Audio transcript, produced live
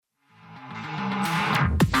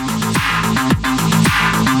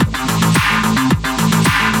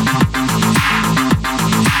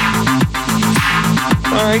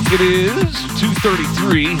right, it is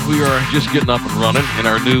 2:33. We are just getting up and running in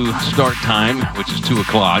our new start time, which is 2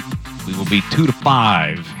 o'clock. We will be 2 to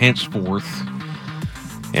 5 henceforth.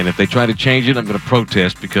 And if they try to change it, I'm going to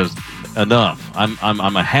protest because enough.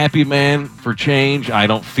 I'm a happy man for change. I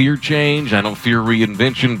don't fear change. I don't fear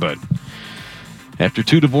reinvention. But after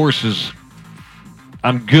 2 divorces,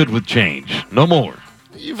 I'm good with change. No more.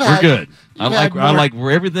 We're good. I like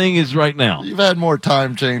where everything is right now. You've had more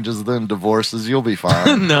time changes than divorces. You'll be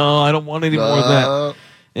fine. No, I don't want any more of that.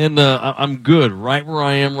 And I'm good. Right where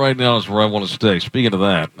I am right now is where I want to stay. Speaking of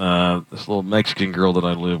that, this little Mexican girl that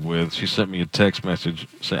I live with, she sent me a text message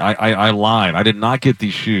saying, I lied. I did not get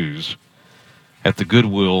these shoes at the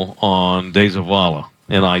Goodwill on De Zavala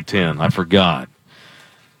in I-10. I forgot.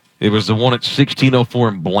 It was the one at 1604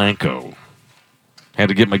 in Blanco. Had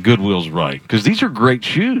to get my Goodwills right because these are great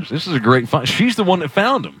shoes. This is a great find. She's the one that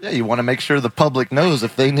found them. Yeah, you want to make sure the public knows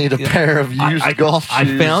if they need a pair of used golf shoes.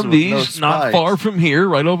 I found these not far from here,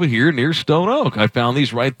 right over here near Stone Oak. I found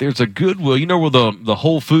these right there. It's a Goodwill. You know where the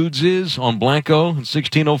Whole Foods is on Blanco in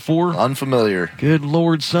 1604? Unfamiliar. Good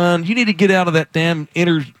Lord, son. You need to get out of that damn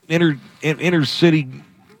inner city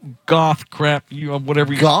goth crap.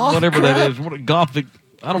 Whatever that is. What gothic.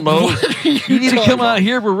 I don't know. You need to come out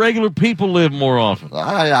here where regular people live more often.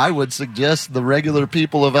 I would suggest the regular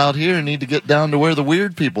people of out here need to get down to where the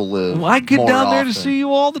weird people live. Well, I get down there to see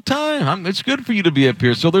you all the time. It's good for you to be up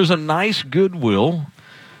here. So there's a nice Goodwill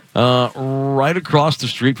right across the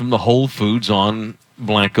street from the Whole Foods on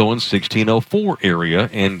Blanco in 1604 area,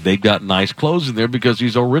 and they've got nice clothes in there because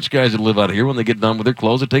these old rich guys that live out here, when they get done with their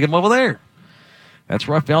clothes, they take them over there. That's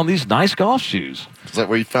where I found these nice golf shoes. Is that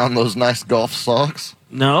where you found those nice golf socks?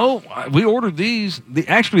 No, we ordered these.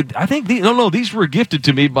 These were gifted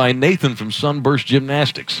to me by Nathan from Sunburst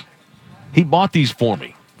Gymnastics. He bought these for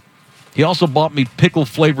me. He also bought me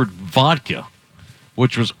pickle-flavored vodka,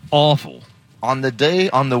 which was awful. On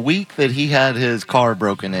the week that he had his car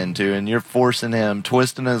broken into, and you're forcing him,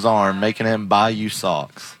 twisting his arm, making him buy you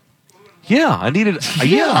socks. Yeah, I needed.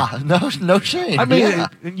 No shame. I mean,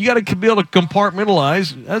 you got to be able to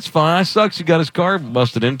compartmentalize. That's fine. It sucks. He got his car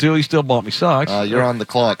busted into. He still bought me socks. You're on the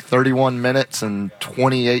clock. 31 minutes and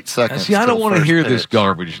 28 seconds. See, I don't want to hear this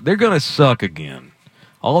garbage. They're going to suck again.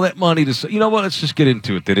 All that money to. You know what? Let's just get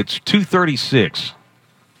into it. That it's 2:36.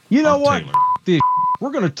 You know what? This.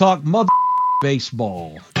 We're going to talk mother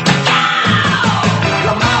baseball. Come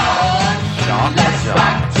on, Sean, let's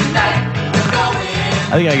rock tonight.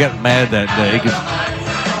 I think I got mad that day because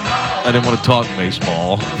I didn't want to talk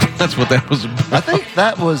baseball. That's what that was about.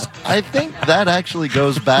 I think that actually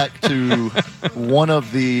goes back to one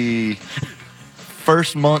of the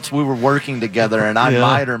first months we were working together, and I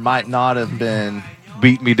might or might not have been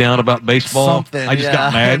beat me down about baseball. Something. I just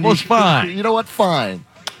got mad. Well, it's fine. You know what? Fine.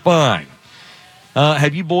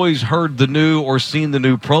 Have you boys heard the new or seen the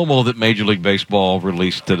new promo that Major League Baseball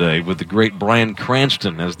released today with the great Bryan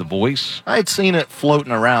Cranston as the voice? I had seen it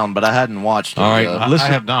floating around, but I hadn't watched it. All right, listen,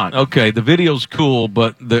 I have not. Okay, the video's cool,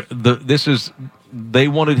 but they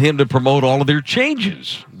wanted him to promote all of their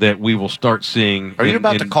changes that we will start seeing. Are you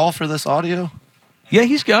about to call for this audio? Yeah,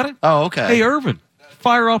 he's got it. Oh, okay. Hey, Irvin,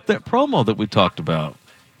 fire off that promo that we talked about.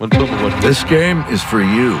 This game is for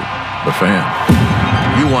you, the fan.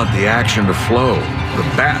 You want the action to flow, the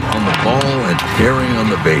bat on the ball and carrying on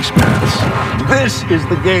the base paths. This is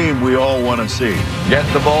the game we all want to see. Get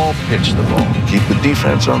the ball, pitch the ball. Keep the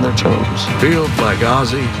defense on their toes. Field like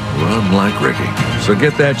Ozzie, run like Ricky. So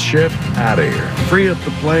get that shift out of here. Free up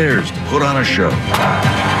the players to put on a show. Okay.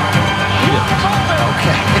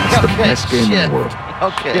 It's the best game in the world.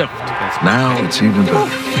 Okay. Now it's even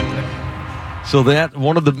better. So that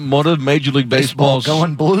one of Major League Baseball's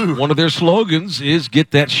going blue. One of their slogans is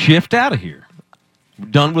 "Get that shift out of here." We're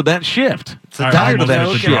done with that shift. Tired of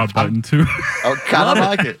that shift. Button too. Kind of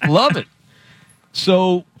like it. Love it.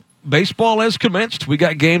 So baseball has commenced. We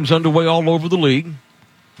got games underway all over the league.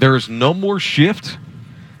 There is no more shift.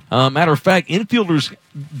 Matter of fact, infielders,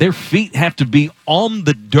 their feet have to be on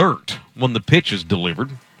the dirt when the pitch is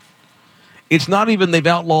delivered. It's not even they've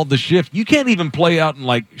outlawed the shift. You can't even play out in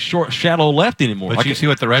like short, shallow left anymore. But you see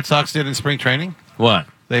what the Red Sox did in spring training? What?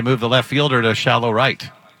 They moved the left fielder to shallow right.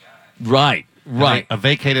 Right. A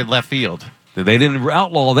vacated left field. They didn't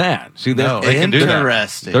outlaw that. See, no, they can do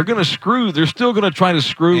that. They're going to screw. They're still going to try to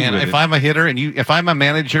screw. And if I'm a hitter and if I'm a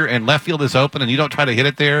manager and left field is open and you don't try to hit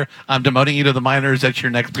it there, I'm demoting you to the minors at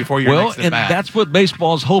your next before your next at bat. That's what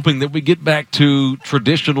baseball is hoping, that we get back to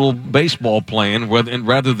traditional baseball playing,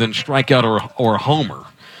 rather than strikeout or a homer.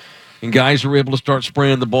 And guys are able to start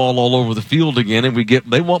spraying the ball all over the field again, and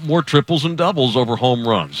they want more triples and doubles over home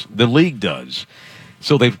runs. The league does.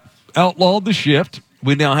 So they've outlawed the shift.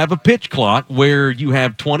 we now have a pitch clock where you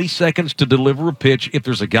have 20 seconds to deliver a pitch if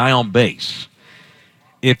there's a guy on base.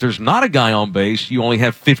 If there's not a guy on base, you only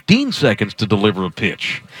have 15 seconds to deliver a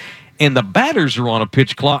pitch. And the batters are on a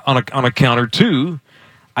pitch clock on a counter too.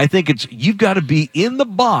 I think you've got to be in the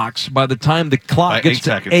box by the time the clock gets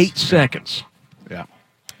to 8 seconds. Yeah.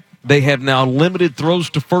 They have now limited throws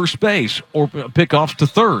to first base or pickoffs to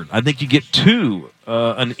third. I think you get 2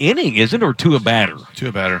 an inning, isn't it, or 2 a batter? 2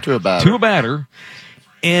 a batter. 2 a batter. 2 a batter.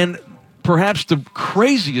 And perhaps the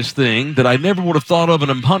craziest thing that I never would have thought of in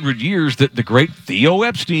 100 years that the great Theo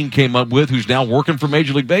Epstein came up with, who's now working for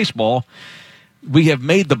Major League Baseball, we have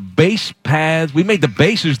made the base paths, we made the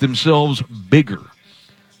bases themselves bigger.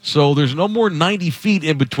 So there's no more 90 feet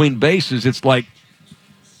in between bases. It's like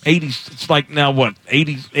 80, it's like now what,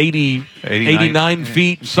 89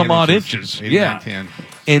 feet, some odd inches. 89, 10.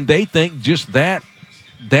 And they think just that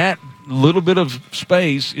little bit of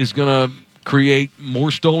space is going to create more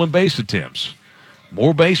stolen base attempts,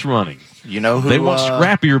 more base running. You know who They want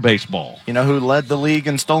scrappier baseball. You know who led the league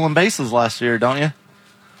in stolen bases last year, don't you?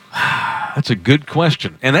 That's a good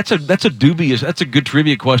question, and that's a good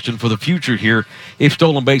trivia question for the future here. If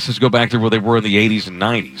stolen bases go back to where they were in the 80s and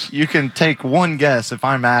 90s, You can take one guess if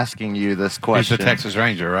I'm asking you this He's question. the Texas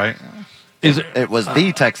Ranger, right? is it? It was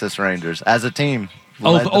the Texas Rangers as a team.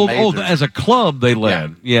 led the majors. As a club they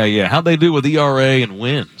led. Yeah. How'd they do with ERA and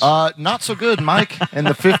wins? Not so good, Mike. In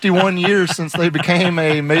the 51 years since they became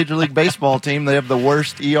a Major League Baseball team, they have the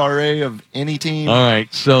worst ERA of any team. All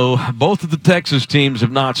right, so both of the Texas teams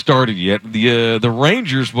have not started yet. The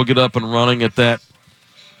Rangers will get up and running at that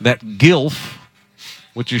GILF,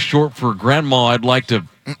 which is short for Grandma. I'd like to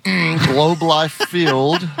Globe Life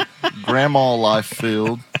Field, Grandma Life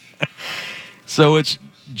Field. So it's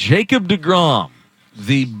Jacob deGrom,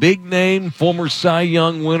 the big name former Cy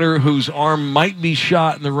Young winner whose arm might be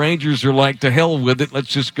shot, and the Rangers are like, to hell with it. Let's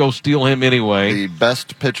just go steal him anyway. The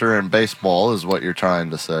best pitcher in baseball is what you're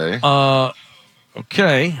trying to say.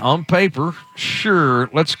 Okay, on paper, sure.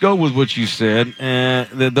 Let's go with what you said.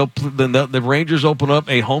 The Rangers open up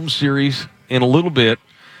a home series in a little bit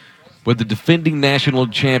with the defending national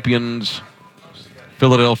champions,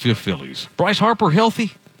 Philadelphia Phillies. Bryce Harper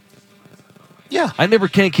healthy? Yeah, I never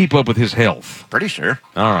can keep up with his health. pretty sure.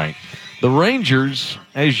 All right. The Rangers,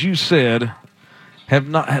 as you said, they've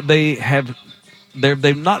not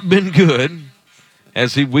been good,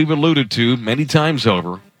 as we've alluded to many times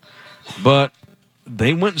over, but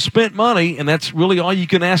they went and spent money, and that's really all you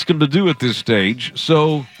can ask them to do at this stage.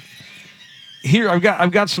 So here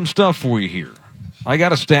I've got some stuff for you here. I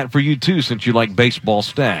got a stat for you too, since you like baseball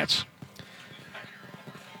stats.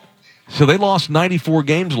 So they lost 94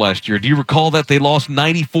 games last year. Do you recall that they lost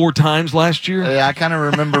 94 times last year? Yeah, I kind of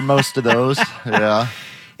remember most of those. Yeah.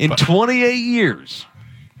 In 28 years,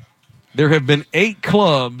 there have been 8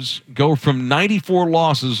 clubs go from 94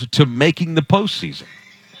 losses to making the postseason.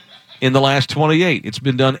 In the last 28, it's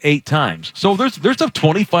been done 8 times. So there's a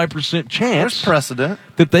 25% chance There's precedent.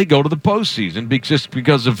 that they go to the postseason just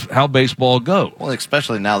because of how baseball goes. Well,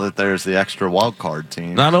 especially now that there's the extra wild card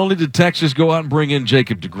team. Not only did Texas go out and bring in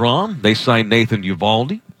Jacob deGrom, they signed Nathan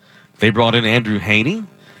Eovaldi. They brought in Andrew Haney.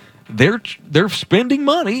 They're spending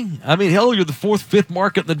money. I mean, hell, you're the 4th, 5th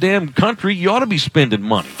market in the damn country. You ought to be spending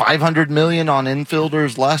money. $500 million on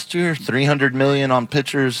infielders last year, $300 million on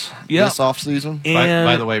pitchers this offseason.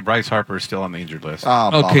 By the way, Bryce Harper is still on the injured list.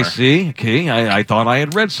 Oh, Okay, bummer. see? I thought I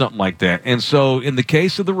had read something like that. And so in the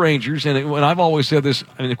case of the Rangers, and I've always said this,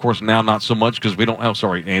 I mean, of course, now not so much because we don't – oh,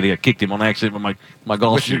 sorry, Andy, I kicked him on accident with my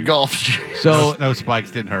golf With your shoe. golf shoes. So, No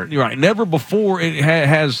spikes didn't hurt. you're right. Never before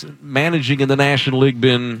has managing in the National League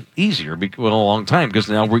been easier in a long time because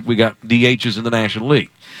now we got DHs in the National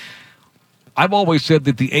League. I've always said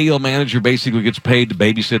that the AL manager basically gets paid to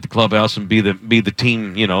babysit the clubhouse and be the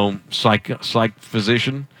team, psych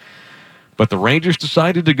physician. But the Rangers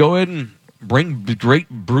decided to go ahead and bring the great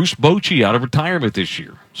Bruce Bochy out of retirement this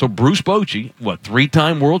year. So Bruce Bochy,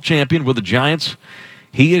 3-time world champion with the Giants,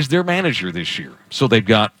 he is their manager this year. So they've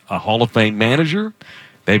got a Hall of Fame manager.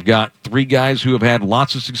 They've got 3 guys who have had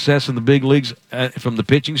lots of success in the big leagues from the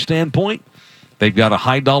pitching standpoint. They've got a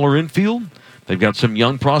high-dollar infield. They've got some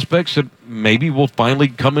young prospects that maybe will finally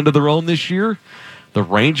come into their own this year. The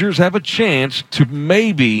Rangers have a chance to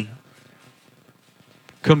maybe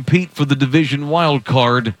compete for the division wild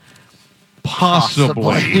card,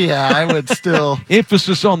 possibly. Yeah, I would still...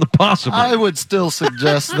 Emphasis on the possibly. I would still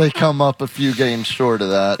suggest they come up a few games short of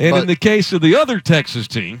that. And but in the case of the other Texas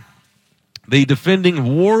team, the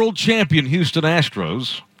defending world champion Houston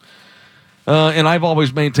Astros, and I've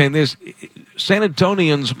always maintained this, San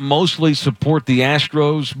Antonians mostly support the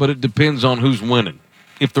Astros, but it depends on who's winning.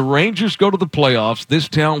 if the Rangers go to the playoffs, this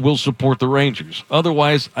town will support the Rangers.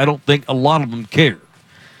 Otherwise, I don't think a lot of them care.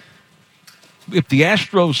 If the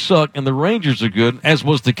Astros suck and the Rangers are good, as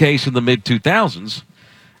was the case in the mid-2000s,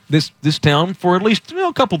 this town, for at least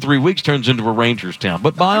a couple, 3 weeks, turns into a Rangers town.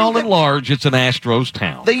 But by all and large, it's an Astros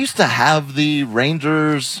town. They used to have the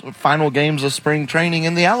Rangers final games of spring training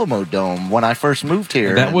in the Alamo Dome when I first moved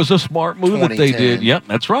here. That was a smart move that they did. Yep,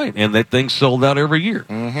 that's right. And that thing sold out every year.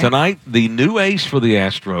 Mm-hmm. Tonight, the new ace for the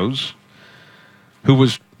Astros, who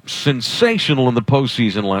was sensational in the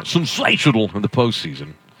postseason,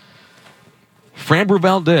 Framber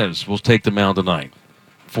Valdez will take the mound tonight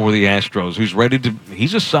for the Astros, who's ready to.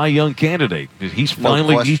 He's a Cy Young candidate. He's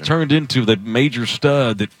turned into the major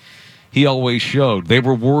stud that he always showed. They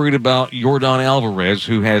were worried about Yordan Alvarez,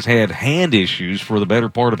 who has had hand issues for the better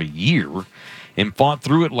part of a year and fought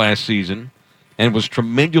through it last season and was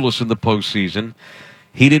tremendous in the postseason.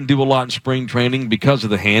 He didn't do a lot in spring training because of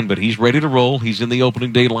the hand, but he's ready to roll. He's in the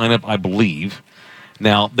opening day lineup, I believe.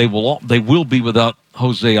 Now, they will be without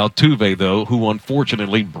Jose Altuve, though, who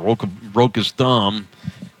unfortunately broke his thumb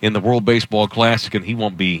in the World Baseball Classic, and he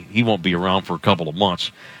won't be around for a couple of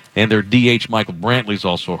months. And their DH, Michael Brantley's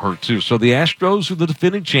also hurt, too. So the Astros are the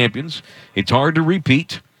defending champions. It's hard to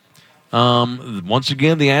repeat. Once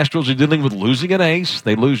again, the Astros are dealing with losing an ace.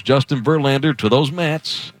 They lose Justin Verlander to those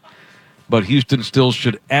Mets. But Houston still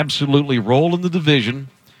should absolutely roll in the division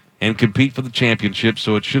and compete for the championship,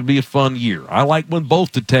 so it should be a fun year. I like when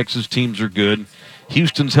both the Texas teams are good.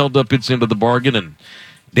 Houston's held up its end of the bargain, and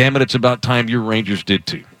damn it, it's about time your Rangers did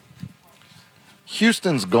too.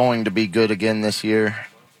 Houston's going to be good again this year.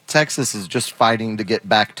 Texas is just fighting to get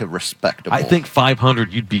back to respectable. I think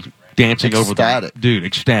 500, you'd be dancing over that. Dude,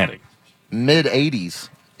 ecstatic. Mid-80s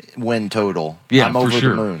win total. Yeah, I'm over for sure.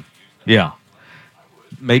 the moon. Yeah.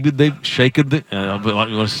 Maybe they've shaken the... you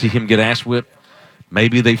want to see him get ass whipped?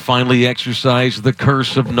 Maybe they finally exercised the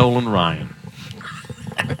curse of Nolan Ryan.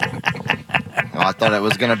 I thought it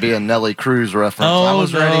was going to be a Nelly Cruz reference. I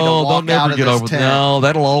was ready to walk out of this tent. No,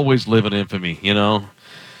 that'll always live in infamy, you know.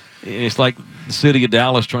 It's like the city of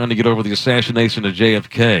Dallas trying to get over the assassination of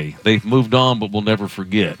JFK. They've moved on, but we'll never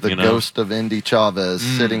forget. The ghost of Indy Chavez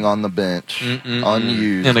sitting on the bench,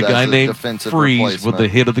 unused. And a guy named Freeze with the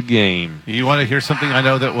hit of the game. You want to hear something I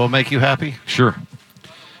know that will make you happy? Sure.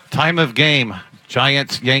 Time of game.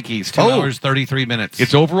 Giants, Yankees, 2 hours, 33 minutes.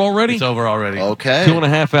 It's over already? It's over already. Okay.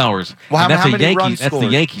 2.5 hours. Well, how many runs scored? That's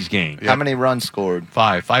the Yankees game. How many runs scored?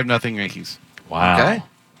 5-0 Yankees. Wow. Okay.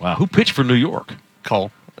 Wow. Who pitched for New York?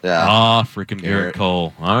 Cole. Yeah. Freaking Garrett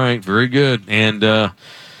Cole. All right, very good. And the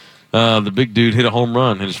big dude hit a home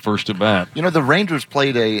run in his first at bat. You know, the Rangers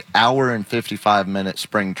played a hour and 55-minute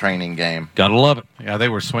spring training game. Gotta love it. Yeah, they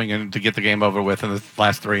were swinging to get the game over with in the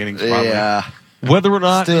last 3 innings. Probably. Yeah. Whether or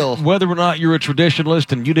not you're a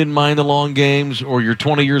traditionalist and you didn't mind the long games, or you're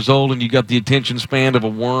 20 years old and you got the attention span of a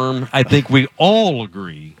worm, I think we all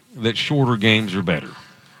agree that shorter games are better.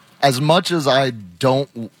 As much as I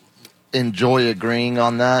don't enjoy agreeing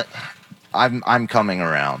on that, I'm coming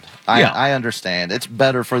around. I understand. It's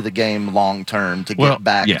better for the game long term to get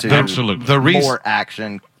back to more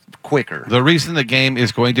action quicker. The reason the game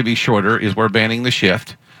is going to be shorter is we're banning the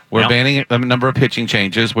shift. We're banning a number of pitching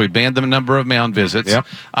changes. We banned the number of mound visits. Yep.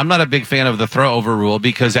 I'm not a big fan of the throw-over rule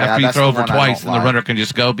because after you throw over twice, then the runner can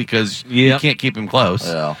just go because you can't keep him close.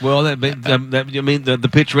 Yeah. Well, the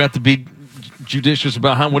pitcher have to be judicious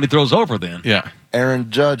about when he throws over then. Yeah.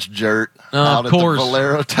 Aaron Judge, Jert, out at the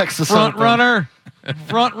Valero, Texas Front runner.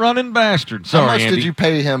 Front-running bastard. Sorry, How much Andy. Did you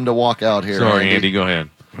pay him to walk out here? Sorry, Andy, go ahead.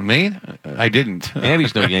 Me? I didn't.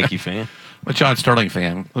 Andy's no Yankee fan. I'm a John Sterling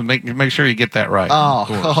fan. Make sure you get that right. Oh.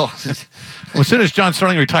 Well, as soon as John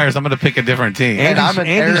Sterling retires, I'm going to pick a different team. And I'm an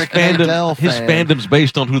Eric Mandel fan. His fandom's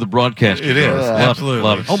based on who the broadcaster is. It is. Absolutely.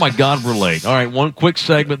 Love it. Oh, my God, we're late. All right, one quick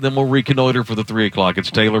segment, then we'll reconnoiter for the 3 o'clock. It's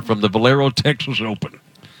Taylor from the Valero Texas Open.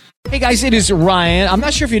 Hey guys, it is Ryan. I'm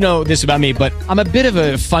not sure if you know this about me, but I'm a bit of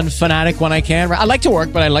a fun fanatic when I can. I like to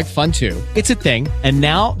work, but I like fun too. It's a thing. And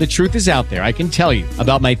now the truth is out there. I can tell you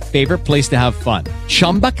about my favorite place to have fun.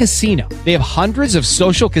 Chumba Casino. They have hundreds of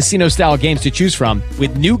social casino style games to choose from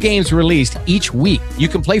with new games released each week. You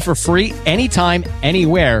can play for free anytime,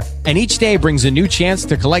 anywhere. And each day brings a new chance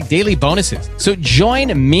to collect daily bonuses. So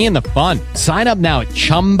join me in the fun. Sign up now at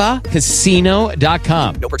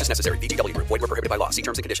ChumbaCasino.com. No purchase necessary. VGW Group. Void where prohibited by law. See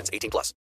terms and conditions. 18+.